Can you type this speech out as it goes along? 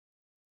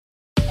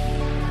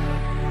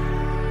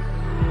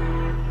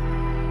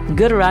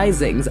Good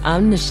risings.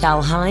 I'm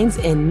Nichelle Hines,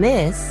 and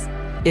this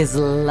is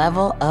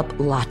Level Up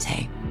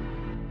Latte.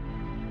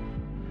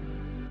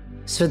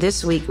 So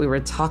this week we were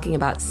talking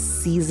about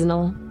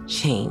seasonal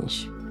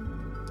change.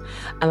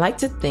 I like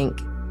to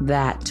think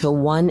that to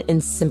one in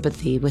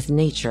sympathy with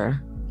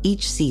nature,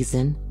 each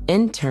season,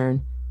 in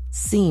turn,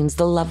 seems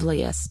the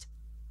loveliest.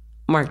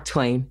 Mark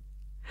Twain.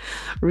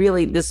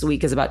 Really, this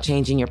week is about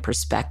changing your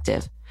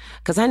perspective.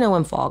 Because I know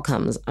when fall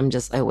comes,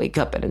 I wake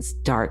up and it's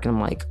dark and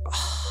I'm like,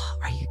 oh,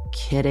 are you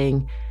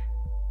kidding?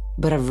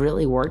 But I've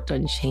really worked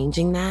on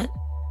changing that.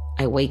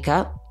 I wake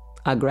up,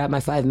 I grab my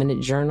 5-minute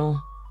journal,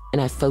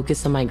 and I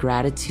focus on my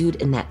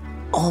gratitude, and that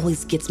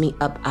always gets me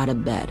up out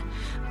of bed.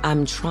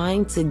 I'm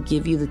trying to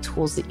give you the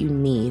tools that you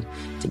need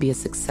to be as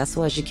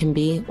successful as you can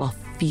be while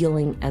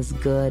feeling as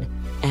good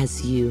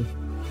as you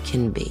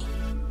can be.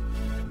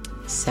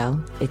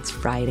 So it's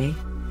Friday,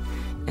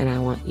 and I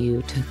want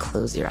you to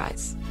close your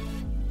eyes.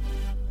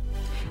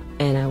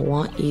 And I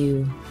want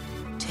you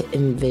to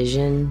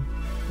envision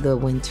the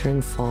winter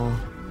and fall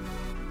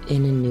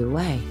in a new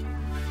way.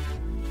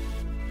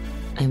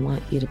 I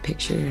want you to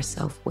picture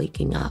yourself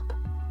waking up,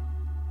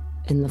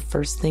 and the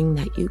first thing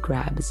that you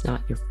grab is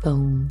not your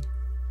phone.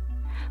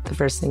 The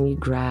first thing you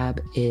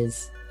grab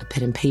is a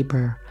pen and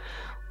paper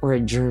or a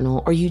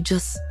journal, or you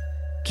just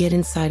get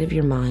inside of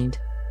your mind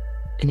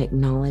and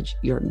acknowledge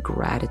your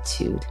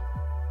gratitude.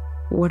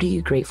 What are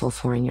you grateful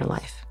for in your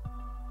life?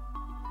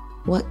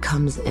 What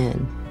comes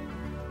in?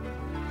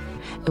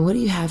 And what do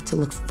you have to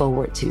look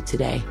forward to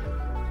today,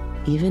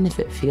 even if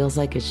it feels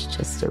like it's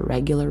just a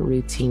regular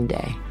routine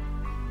day?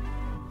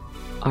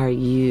 Are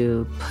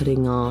you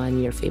putting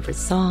on your favorite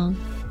song?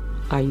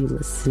 Are you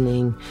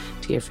listening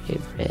to your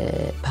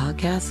favorite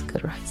podcast,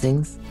 Good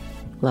Risings,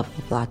 Level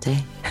Up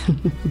Latte?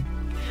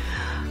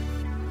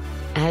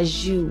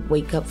 As you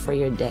wake up for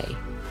your day,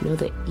 know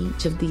that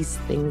each of these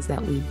things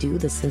that we do,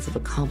 the sense of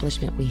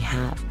accomplishment we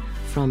have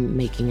from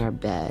making our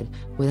bed,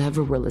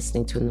 whatever we're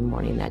listening to in the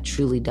morning, that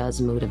truly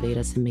does motivate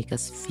us and make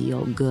us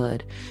feel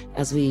good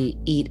as we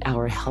eat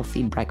our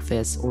healthy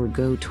breakfast or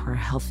go to our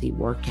healthy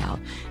workout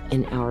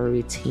in our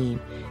routine.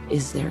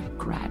 Is there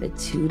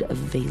gratitude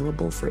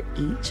available for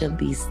each of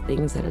these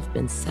things that have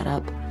been set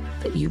up,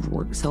 that you've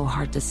worked so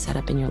hard to set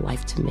up in your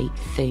life to make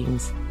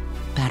things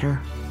better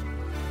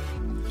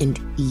and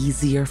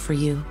easier for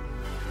you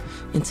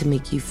and to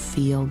make you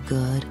feel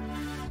good?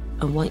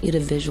 I want you to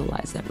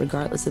visualize that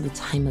regardless of the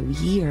time of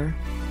year,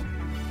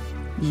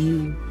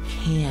 you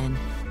can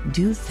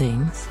do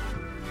things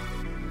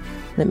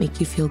that make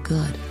you feel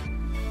good.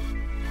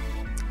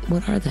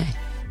 What are they?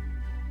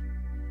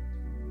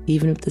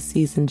 Even if the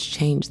seasons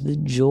change, the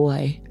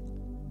joy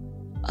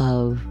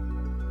of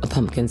a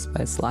pumpkin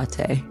spice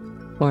latte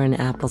or an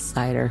apple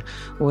cider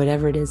or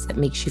whatever it is that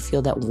makes you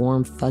feel that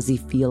warm, fuzzy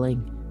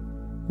feeling,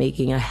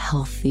 making a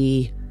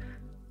healthy,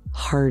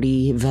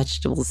 hearty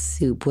vegetable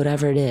soup,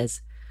 whatever it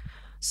is.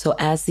 So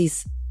as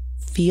these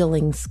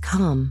feelings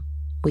come,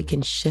 we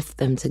can shift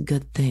them to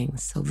good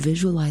things. So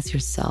visualize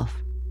yourself,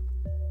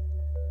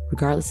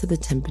 regardless of the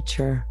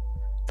temperature,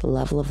 the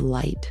level of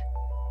light,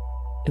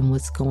 and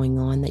what's going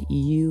on, that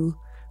you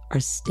are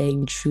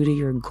staying true to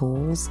your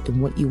goals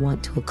and what you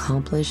want to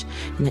accomplish,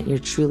 and that you're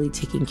truly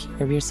taking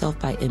care of yourself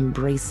by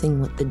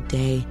embracing what the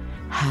day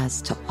has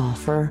to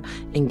offer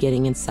and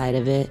getting inside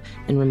of it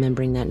and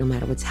remembering that no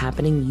matter what's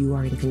happening, you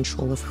are in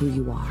control of who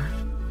you are.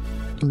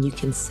 And you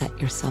can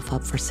set yourself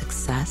up for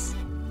success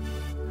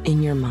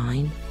in your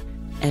mind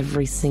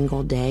every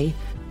single day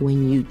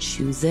when you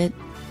choose it.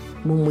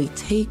 When we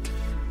take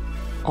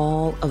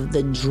all of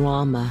the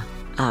drama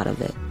out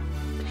of it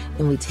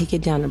and we take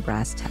it down to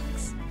brass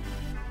tacks,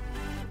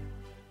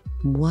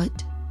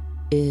 what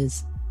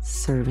is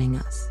serving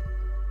us?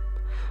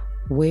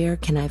 Where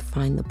can I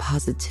find the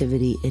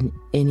positivity in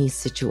any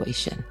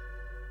situation?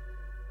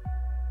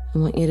 I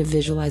want you to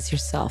visualize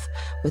yourself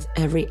with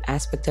every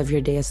aspect of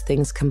your day as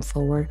things come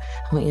forward.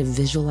 I want you to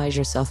visualize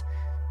yourself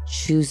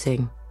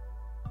choosing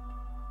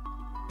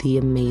the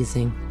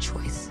amazing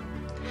choice,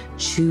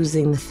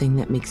 choosing the thing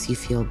that makes you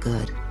feel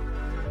good,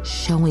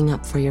 showing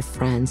up for your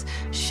friends,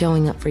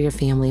 showing up for your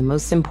family,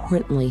 most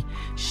importantly,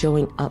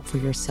 showing up for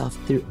yourself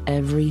through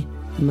every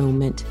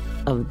moment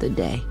of the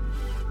day.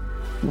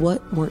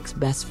 What works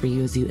best for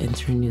you as you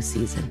enter a new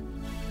season?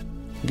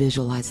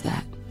 Visualize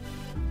that.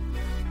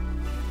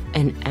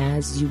 And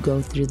as you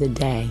go through the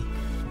day,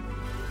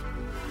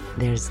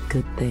 there's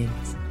good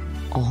things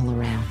all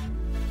around.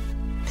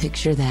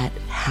 Picture that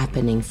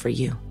happening for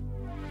you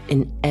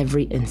in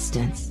every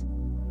instance.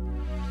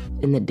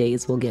 And the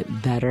days will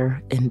get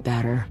better and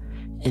better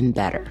and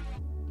better.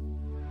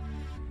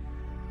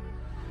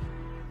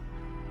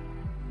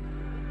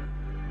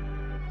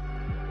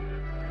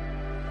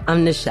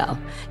 I'm Nichelle,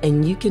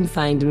 and you can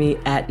find me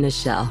at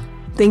Nichelle.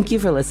 Thank you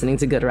for listening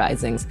to Good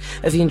Risings.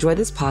 If you enjoyed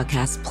this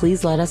podcast,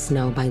 please let us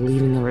know by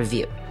leaving a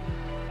review.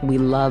 We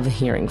love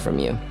hearing from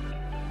you.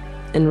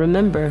 And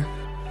remember,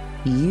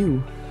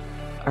 you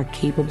are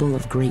capable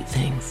of great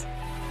things.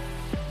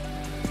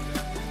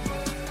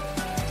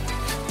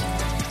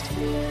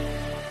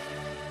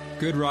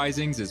 Good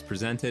Risings is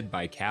presented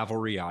by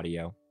Cavalry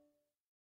Audio.